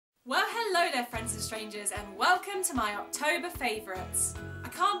Hello there friends and strangers, and welcome to my October favourites. I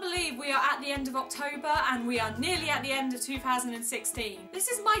can't believe we are at the end of October and we are nearly at the end of 2016. This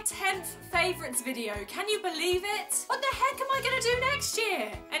is my 10th favourites video, can you believe it? What the heck am I going to do next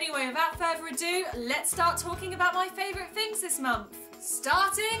year? Anyway, without further ado, let's start talking about my favourite things this month.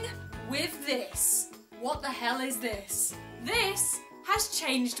 Starting with this. What the hell is this? This has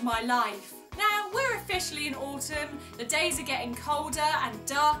changed my life. Now, we're officially in autumn, the days are getting colder and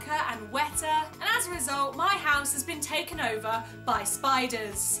darker and wetter, and as a result, my house has been taken over by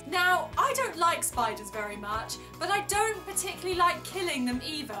spiders. Now, I don't like spiders very much, but I don't particularly like killing them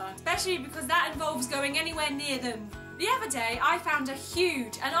either, especially because that involves going anywhere near them. The other day, I found a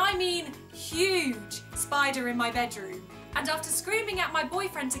huge, and I mean huge, spider in my bedroom. And after screaming at my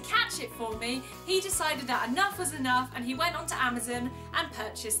boyfriend to catch it for me, he decided that enough was enough and he went onto Amazon and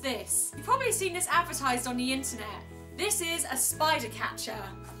purchased this. You've probably seen this advertised on the internet. This is a spider catcher.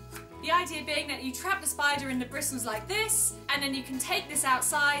 The idea being that you trap the spider in the bristles like this, and then you can take this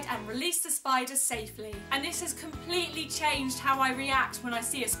outside and release the spider safely. And this has completely changed how I react when I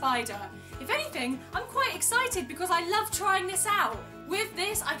see a spider. If anything, I'm quite excited because I love trying this out. With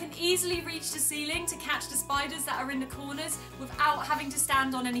this, I can easily reach the ceiling to catch the spiders that are in the corners without having to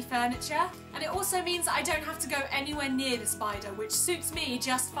stand on any furniture. And it also means that I don't have to go anywhere near the spider, which suits me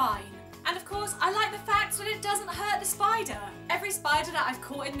just fine. And of course, I like the fact that it doesn't hurt the spider. Every spider that I've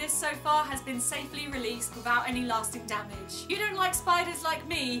caught in this so far has been safely released without any lasting damage. You don't like spiders like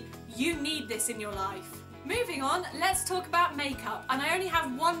me, you need this in your life. Moving on, let's talk about makeup, and I only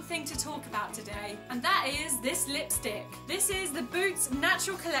have one thing to talk about today, and that is this lipstick. This is the Boots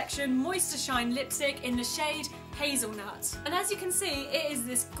Natural Collection Moisture Shine lipstick in the shade Hazelnut. And as you can see, it is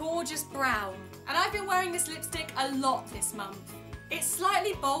this gorgeous brown. And I've been wearing this lipstick a lot this month. It's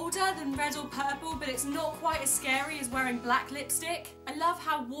slightly bolder than red or purple, but it's not quite as scary as wearing black lipstick. I love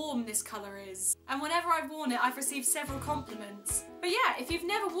how warm this colour is. And whenever I've worn it, I've received several compliments. But yeah, if you've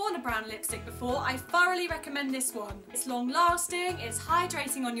never worn a brown lipstick before, I thoroughly recommend this one. It's long lasting, it's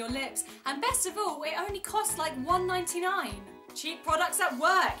hydrating on your lips, and best of all, it only costs like $1.99. Cheap products at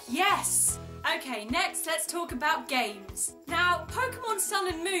work, yes! Okay, next let's talk about games. Now, Pokemon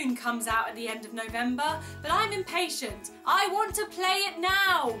Sun and Moon comes out at the end of November, but I'm impatient. I want to play it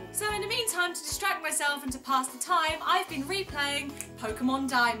now! So in the meantime, to distract myself and to pass the time, I've been replaying Pokemon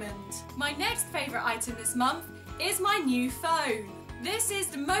Diamond. My next favourite item this month is my new phone. This is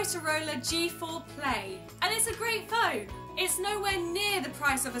the Motorola G4 Play, and it's a great phone. It's nowhere near the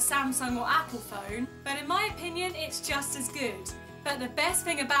price of a Samsung or Apple phone, but in my opinion, it's just as good. But the best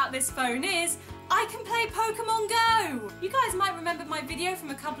thing about this phone is, I can play Pokemon Go! You guys might remember my video from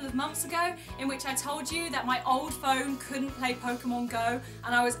a couple of months ago in which I told you that my old phone couldn't play Pokemon Go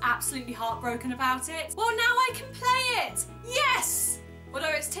and I was absolutely heartbroken about it. Well, now I can play it! Yes!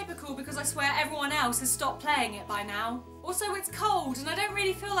 Although it's typical because I swear everyone else has stopped playing it by now. Also, it's cold and I don't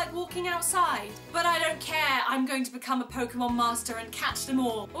really feel like walking outside. But I don't care, I'm going to become a Pokemon master and catch them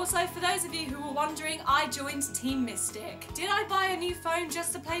all. Also, for those of you who were wondering, I joined Team Mystic. Did I buy a new phone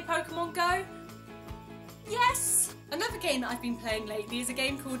just to play Pokemon Go? Yes! Another game that I've been playing lately is a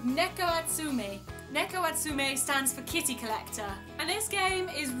game called Neko Atsume. Neko Atsume stands for Kitty Collector. And this game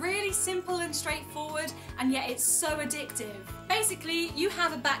is really simple and straightforward, and yet it's so addictive. Basically, you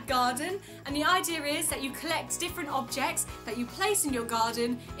have a back garden, and the idea is that you collect different objects that you place in your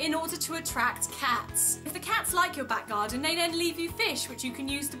garden in order to attract cats. If the cats like your back garden, they then leave you fish, which you can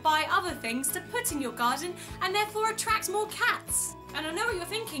use to buy other things to put in your garden, and therefore attract more cats. And I know what you're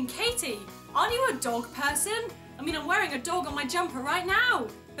thinking, Katie, aren't you a dog person? I mean, I'm wearing a dog on my jumper right now.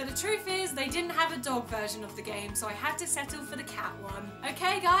 But the truth is, they didn't have a dog version of the game, so I had to settle for the cat one.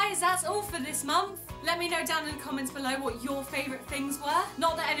 Okay guys, that's all for this month. Let me know down in the comments below what your favourite things were.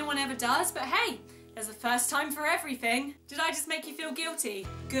 Not that anyone ever does, but hey, there's a first time for everything. Did I just make you feel guilty?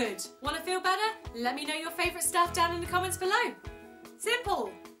 Good. Want to feel better? Let me know your favourite stuff down in the comments below.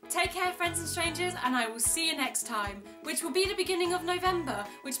 Simple. Take care, friends and strangers, and I will see you next time, which will be the beginning of November,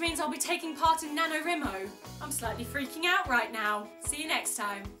 which means I'll be taking part in NaNoWriMo. I'm slightly freaking out right now. See you next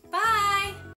time. Bye!